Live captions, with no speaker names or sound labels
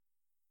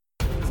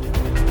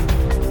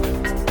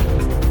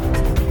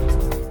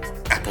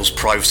Apple's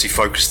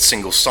privacy-focused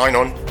single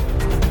sign-on,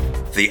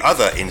 the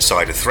other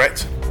insider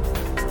threat,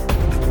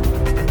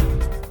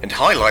 and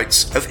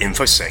highlights of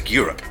InfoSec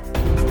Europe.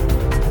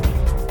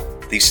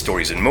 These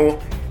stories and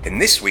more in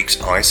this week's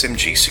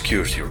ISMG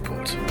Security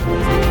Report.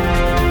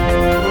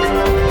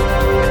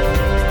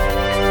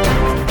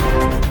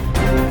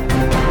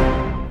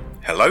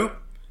 Hello,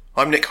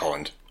 I'm Nick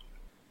Holland.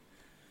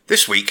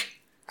 This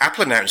week,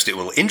 Apple announced it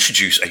will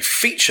introduce a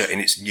feature in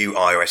its new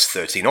iOS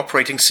 13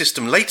 operating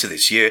system later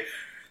this year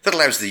that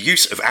allows the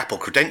use of Apple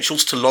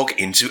credentials to log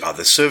into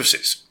other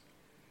services.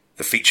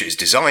 The feature is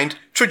designed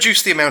to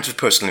reduce the amount of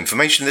personal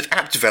information that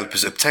app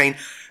developers obtain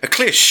a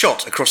clear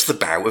shot across the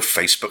bow of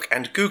Facebook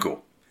and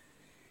Google.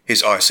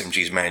 Here's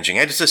ISMG's Managing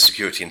Editor,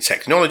 Security and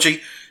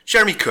Technology,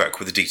 Jeremy Kirk,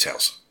 with the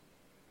details.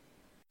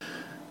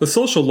 The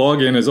social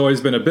login has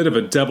always been a bit of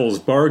a devil's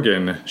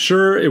bargain.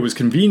 Sure, it was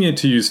convenient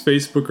to use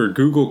Facebook or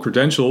Google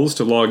credentials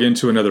to log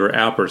into another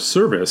app or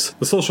service.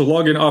 The social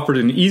login offered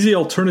an easy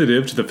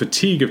alternative to the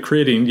fatigue of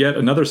creating yet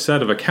another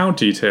set of account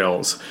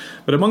details.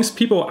 But amongst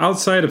people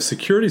outside of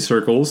security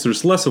circles,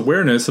 there's less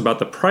awareness about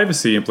the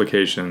privacy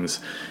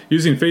implications.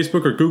 Using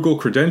Facebook or Google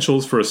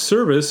credentials for a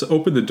service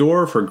opened the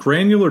door for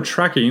granular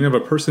tracking of a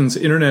person's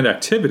internet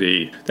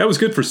activity. That was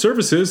good for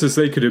services, as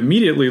they could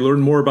immediately learn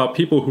more about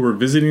people who were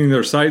visiting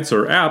their sites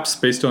or apps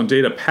based on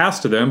data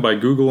passed to them by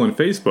Google and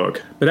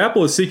Facebook. But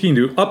Apple is seeking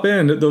to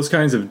upend those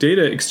kinds of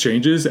data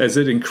exchanges as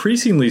it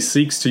increasingly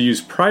seeks to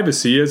use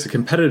privacy as a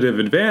competitive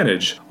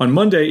advantage. On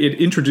Monday, it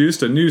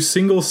introduced a new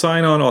single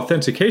sign-on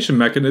authentication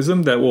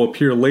mechanism that will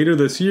appear later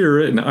this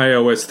year in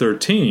iOS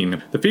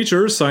 13. The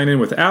feature, Sign In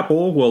with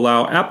Apple, will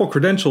allow Apple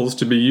credentials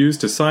to be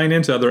used to sign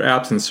into other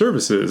apps and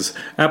services.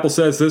 Apple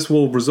says this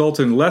will result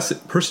in less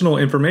personal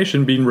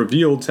information being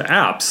revealed to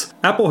apps.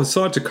 Apple has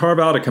sought to carve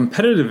out a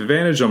competitive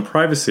advantage on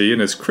privacy and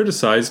has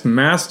criticized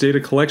mass data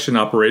collection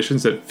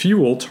operations that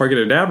fuel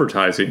targeted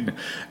advertising.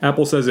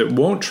 Apple says it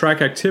won't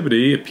track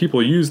activity if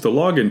people use the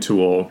login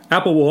tool.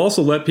 Apple will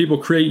also let people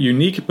create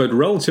unique but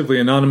relatively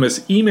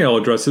anonymous email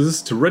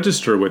addresses to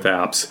register with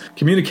apps.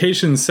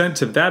 Communications sent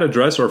to that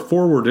address are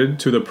forwarded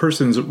to the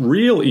person's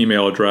real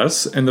email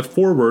address, and the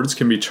forwards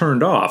can be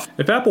turned off.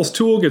 If Apple's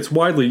tool gets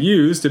widely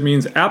used, it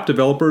means app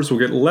developers will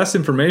get less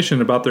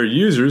information about their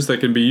users that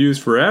can be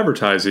used for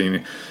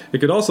advertising. It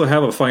could also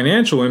have a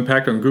financial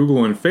impact on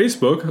Google and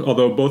Facebook,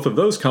 although both of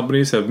those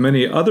companies have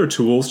many other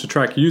tools to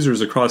track users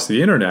across the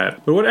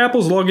internet. But what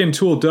Apple's login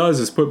tool does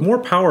is put more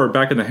power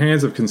back in the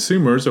hands of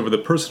consumers over the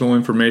personal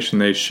information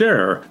they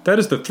share. That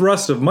is the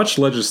thrust of much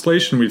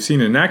legislation we've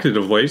seen enacted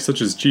of late, such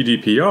as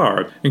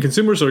GDPR, and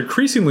consumers are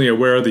increasingly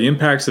aware of the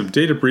impacts of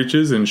data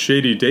breaches and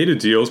shady data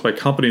deals by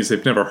companies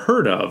they've never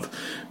heard of.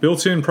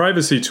 Built-in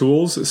privacy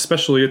tools,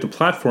 especially at the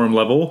platform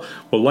level,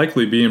 will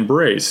likely be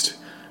embraced.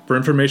 For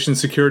Information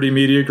Security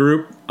Media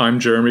Group, I'm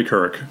Jeremy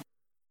Kirk.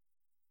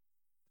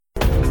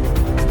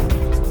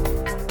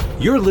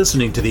 You're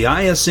listening to the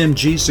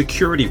ISMG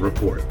Security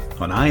Report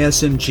on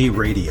ISMG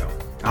Radio.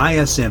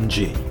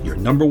 ISMG, your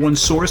number one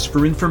source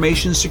for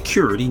information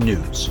security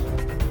news.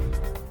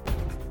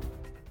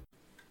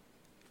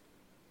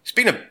 It's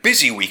been a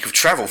busy week of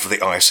travel for the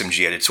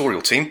ISMG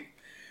editorial team.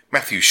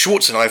 Matthew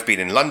Schwartz and I have been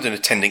in London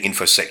attending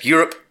InfoSec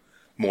Europe.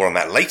 More on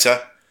that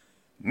later.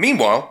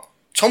 Meanwhile,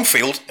 Tom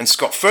Field and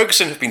Scott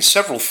Ferguson have been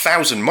several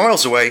thousand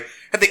miles away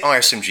at the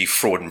ISMG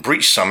Fraud and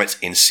Breach Summit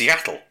in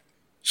Seattle.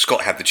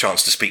 Scott had the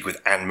chance to speak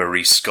with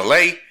Anne-Marie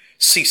Scollet,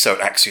 CISO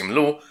at Axiom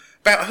Law,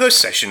 about her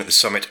session at the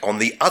summit on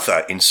the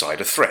other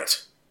insider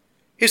threat.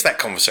 Here's that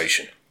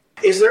conversation.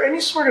 Is there any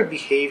sort of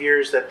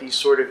behaviors that these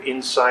sort of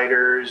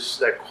insiders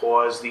that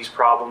cause these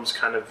problems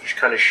kind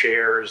of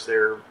share? Is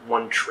there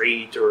one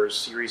trait or a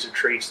series of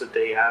traits that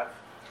they have?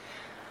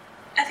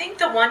 I think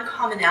the one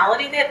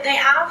commonality that they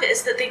have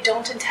is that they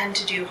don't intend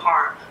to do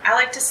harm. I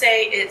like to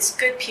say it's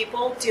good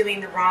people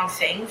doing the wrong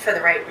thing for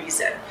the right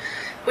reason,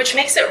 which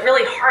makes it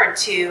really hard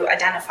to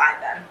identify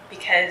them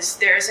because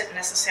there isn't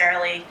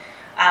necessarily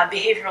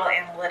behavioral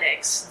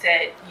analytics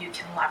that you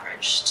can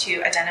leverage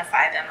to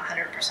identify them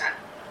 100%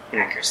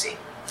 accuracy.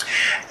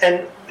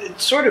 And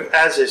sort of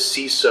as a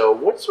CISO,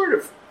 what sort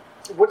of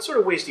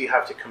ways do you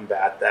have to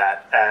combat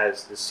that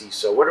as the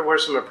CISO? What are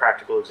some of the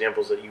practical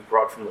examples that you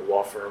brought from the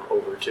law firm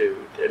over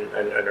to and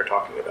are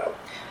talking about?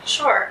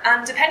 Sure.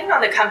 Depending on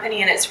the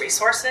company and its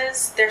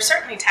resources, there are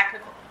certainly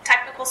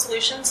technical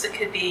solutions that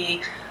could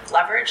be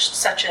leveraged,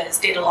 such as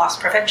data loss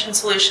prevention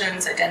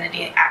solutions,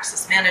 identity and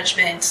access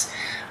management,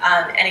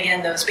 and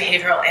again, those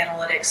behavioral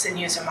analytics and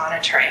user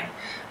monitoring.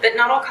 But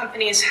not all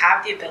companies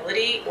have the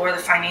ability or the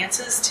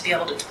finances to be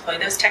able to deploy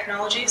those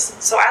technologies.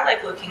 So I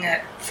like looking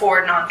at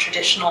for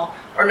non-traditional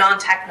or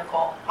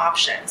non-technical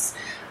options.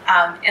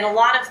 And a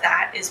lot of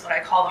that is what I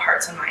call the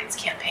Hearts and Minds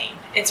campaign.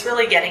 It's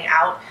really getting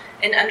out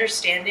and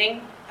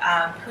understanding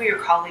who your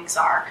colleagues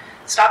are.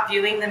 Stop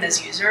viewing them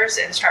as users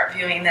and start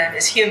viewing them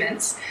as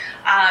humans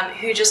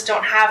who just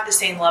don't have the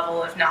same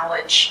level of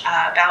knowledge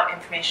about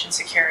information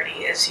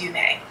security as you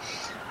may.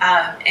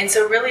 And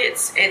so really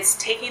it's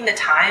taking the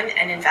time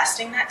and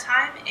investing that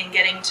time in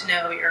getting to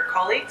know your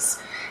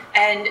colleagues,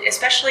 and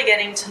especially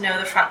getting to know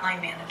the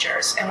frontline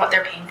managers and what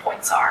their pain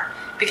points are,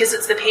 because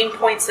it's the pain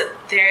points that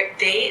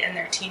they and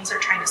their teams are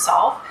trying to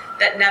solve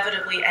that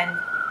inevitably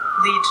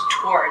lead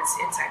towards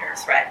insider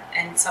threat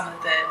and some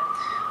of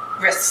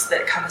the risks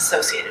that come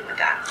associated with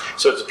that.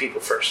 So it's a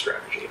people-first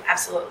strategy.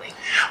 Absolutely.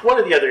 One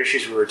of the other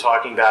issues we were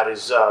talking about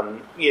is,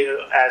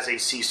 as a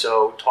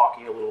CISO,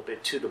 talking a little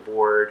bit to the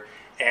board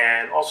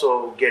and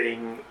also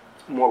getting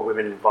more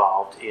women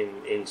involved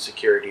in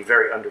security.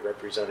 Very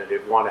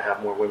underrepresented. Want to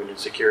have more women in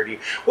security.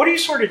 What are you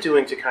sort of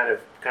doing to kind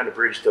of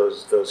bridge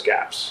those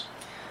gaps?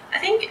 I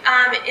think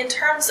in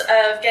terms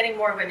of getting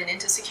more women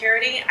into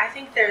security, I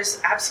think there's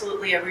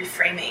absolutely a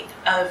reframing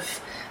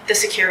of the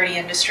security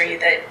industry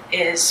that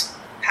is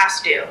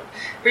past due.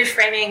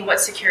 Reframing what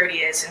security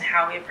is and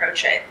how we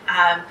approach it.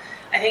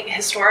 I think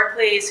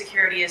historically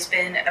security has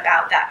been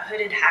about that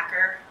hooded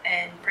hacker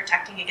and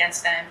protecting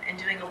against them and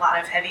doing a lot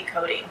of heavy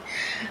coding.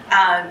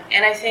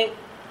 And I think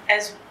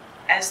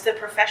as the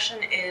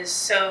profession is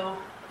so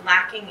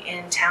lacking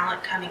in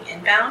talent coming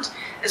inbound,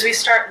 as we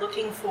start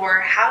looking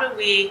for how do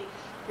we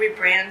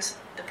rebrand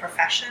the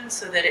profession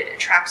so that it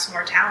attracts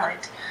more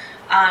talent,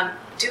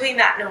 doing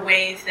that in a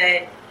way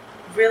that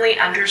really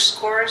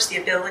underscores the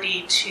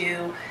ability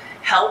to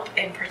help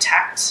and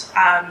protect,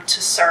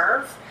 to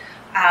serve,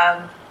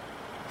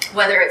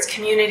 whether it's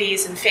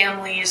communities and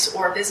families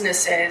or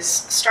businesses,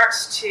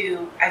 starts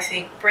to, I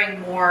think,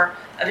 bring more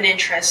of an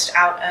interest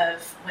out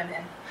of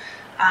women.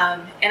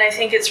 And I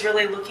think it's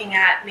really looking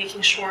at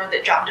making sure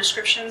that job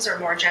descriptions are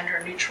more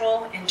gender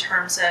neutral in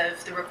terms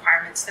of the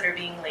requirements that are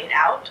being laid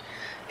out,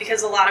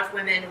 because a lot of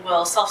women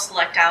will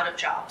self-select out of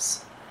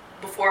jobs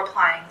before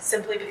applying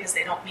simply because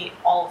they don't meet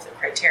all of the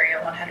criteria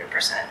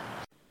 100%.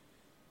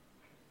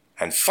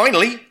 And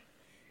finally,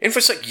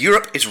 InfoSec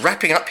Europe is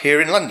wrapping up here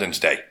in London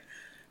today.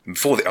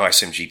 Before the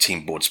ISMG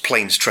team boards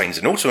planes, trains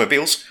and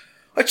automobiles,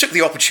 I took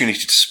the opportunity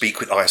to speak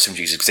with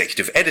ISMG's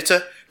executive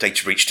editor,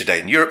 Data Breach Today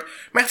in Europe,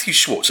 Matthew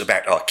Schwartz,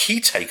 about our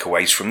key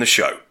takeaways from the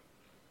show.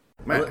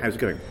 Matt, how's it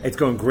going? It's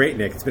going great,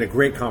 Nick. It's been a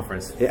great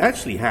conference. It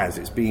actually has.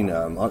 It's been,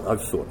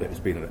 I've thought that it's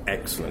been an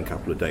excellent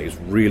couple of days.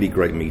 Really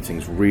great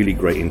meetings, really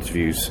great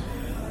interviews.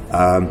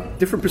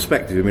 Different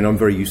perspective. I mean, I'm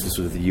very used to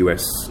sort of the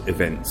US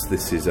events.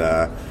 This is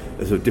a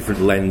sort of different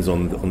lens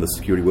on the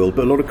security world,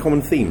 but a lot of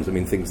common themes. I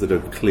mean, things that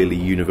are clearly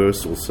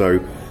universal. So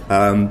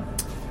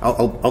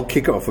I'll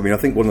kick off. I mean, I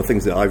think one of the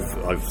things that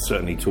I've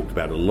certainly talked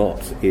about a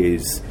lot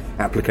is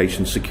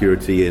application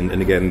security,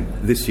 and again,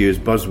 this year's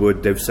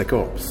buzzword,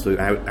 DevSecOps. So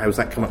how's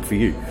that come up for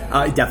you?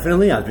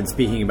 Definitely. I've been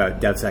speaking about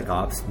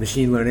DevSecOps.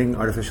 Machine learning,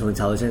 artificial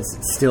intelligence,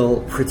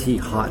 still pretty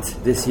hot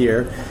this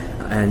year.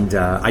 And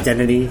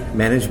identity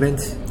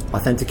management,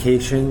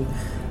 authentication,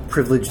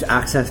 privileged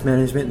access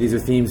management. These are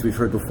themes we've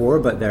heard before,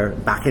 but they're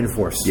back in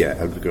force. Yeah,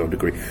 I would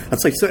agree. I'd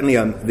say certainly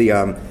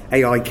the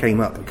AI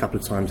came up a couple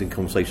of times in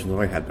conversations that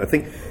I had. I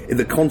think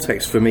the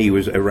context for me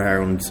was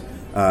around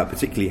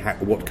particularly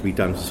what can be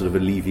done to sort of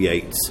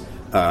alleviate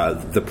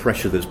the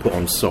pressure that's put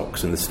on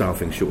SOCs and the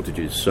staffing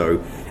shortages.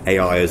 So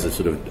AI as a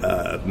sort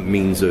of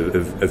means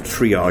of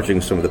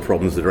triaging some of the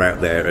problems that are out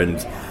there and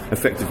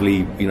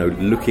effectively,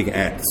 looking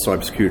at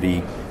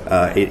cybersecurity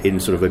in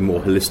sort of a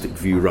more holistic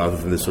view rather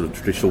than the sort of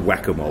traditional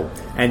whack-a-mole.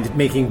 And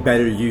making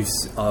better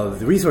use of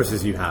the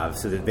resources you have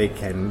so that they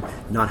can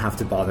not have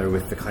to bother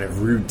with the kind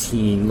of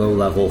routine,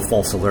 low-level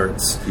false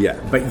alerts. Yeah.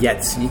 But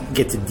yet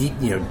get to deep,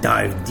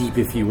 dive deep,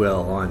 if you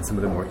will, on some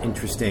of the more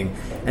interesting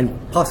and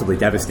possibly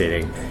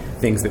devastating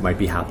things that might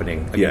be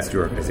happening against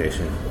your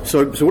organization.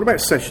 So what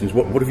about sessions?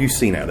 What have you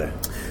seen out there?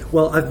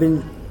 Well, I've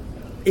been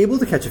able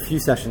to catch a few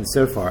sessions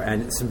so far,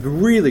 and some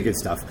really good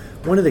stuff.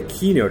 One of the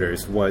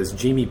keynoters was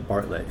Jamie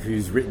Bartlett,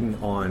 who's written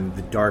on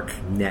the dark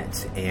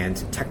net and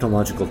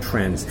technological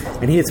trends,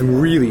 and he had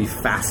some really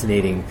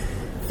fascinating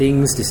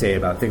things to say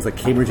about things like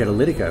Cambridge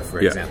Analytica,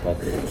 for example.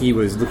 He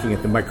was looking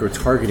at the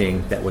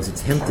micro-targeting that was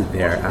attempted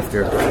there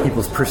after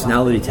people's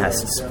personality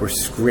tests were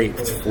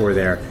scraped for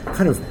their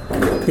kind of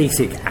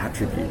basic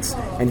attributes.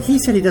 And he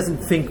said he doesn't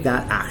think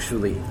that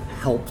actually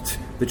helped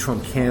the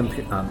Trump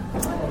campaign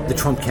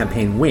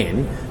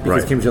win,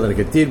 because Cambridge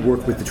Analytica did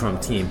work with the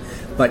Trump team.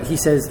 But he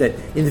says that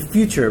in the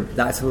future,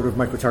 that sort of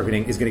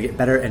micro-targeting is going to get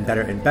better and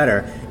better and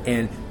better,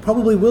 and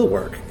probably will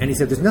work. And he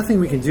said there's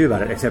nothing we can do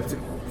about it except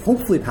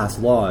hopefully pass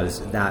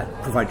laws that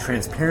provide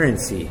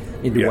transparency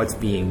into what's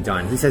being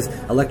done. He says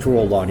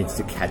electoral law needs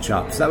to catch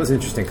up. So that was an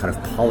interesting kind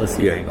of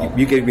policy angle.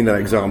 You gave me that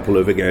example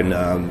of, again,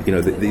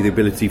 the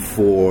ability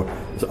for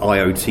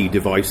IoT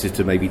devices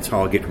to maybe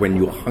target when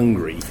you're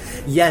hungry.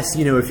 Yes,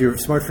 if your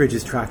smart fridge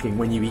is tracking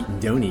when you eat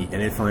and don't eat,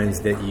 and it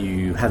finds that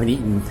you haven't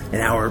eaten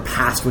an hour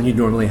past when you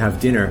normally have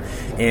dinner,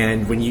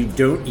 and when you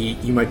don't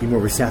eat, you might be more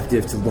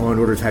receptive to Law and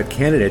Order type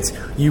candidates,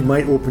 you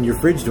might open your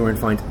fridge door and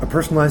find a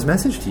personalized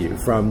message to you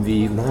from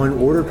the Law and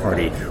Order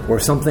party or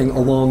something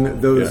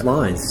along those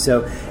lines.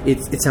 So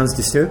it sounds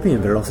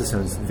dystopian, but it also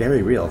sounds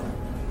very real.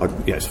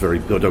 Yes, I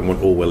don't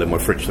want Orwell in my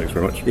fridge, thanks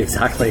very much.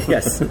 Exactly,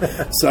 yes.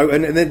 So,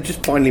 and then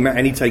just finally, Matt,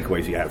 any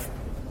takeaways you have?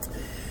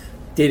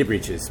 Data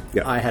breaches.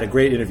 Yeah. I had a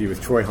great interview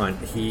with Troy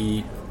Hunt.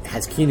 He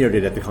has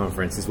keynoted at the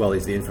conference as well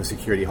as the Info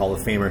Security Hall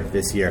of Famer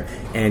this year,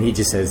 and he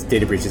just says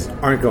data breaches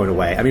aren't going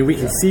away. I mean, we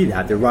can see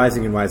that. They're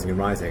rising and rising and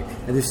rising,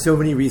 and there's so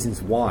many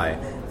reasons why.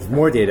 There's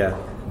more data.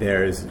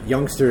 There's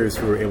youngsters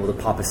who are able to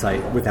pop a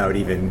site without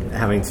even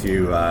having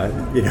to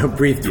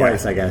breathe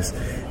twice, I guess.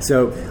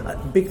 So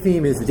big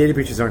theme is the data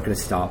breaches aren't going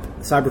to stop.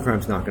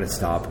 Cybercrime's not going to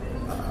stop.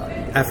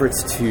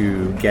 Efforts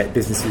to get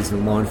businesses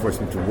and law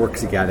enforcement to work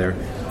together,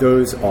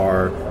 those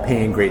are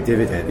paying great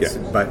dividends.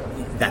 Yeah. But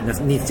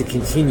that needs to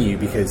continue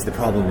because the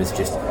problem is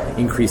just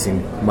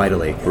increasing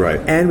mightily. Right.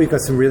 And we've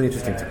got some really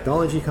interesting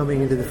technology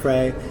coming into the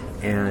fray,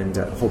 and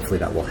hopefully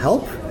that will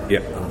help.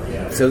 Yeah.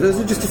 So those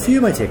are just a few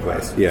of my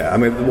takeaways. Yeah, I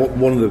mean,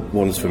 one of the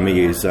ones for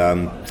me is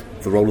the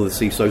role of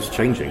the CISOs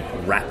changing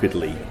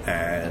rapidly,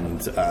 and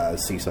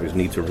CISOs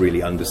need to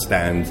really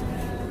understand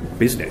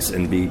business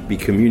and be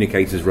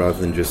communicators rather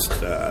than just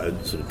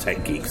sort of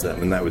tech geeks.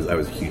 And that was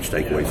a huge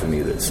takeaway for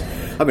me.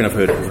 I've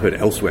heard it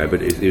elsewhere,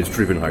 but it's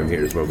driven home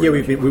here as well. Yeah,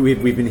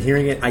 we've been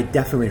hearing it. I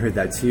definitely heard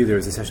that too. There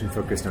was a session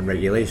focused on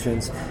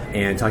regulations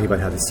and talking about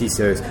how the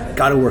CISOs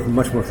got to work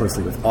much more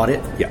closely with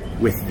audit,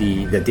 with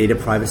the data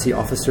privacy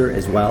officer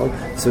as well.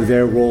 So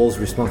their roles,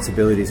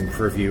 responsibilities, and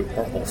purview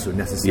are also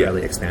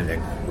necessarily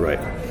expanding. Right.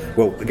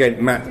 Well,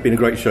 again, Matt, been a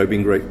great show.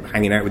 Been great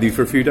hanging out with you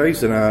for a few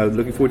days, and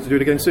looking forward to do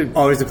it again soon.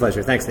 Always a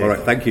pleasure. Thanks, Dave. All right,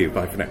 thank you.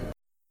 Bye for now.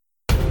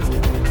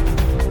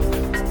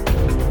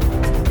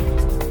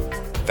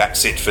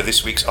 That's it for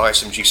this week's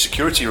ISMG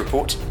Security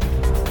Report.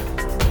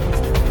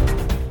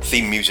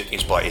 Theme music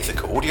is by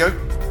Ithaca Audio.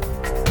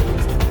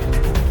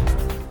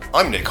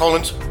 I'm Nick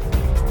Holland.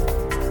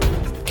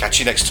 Catch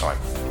you next time.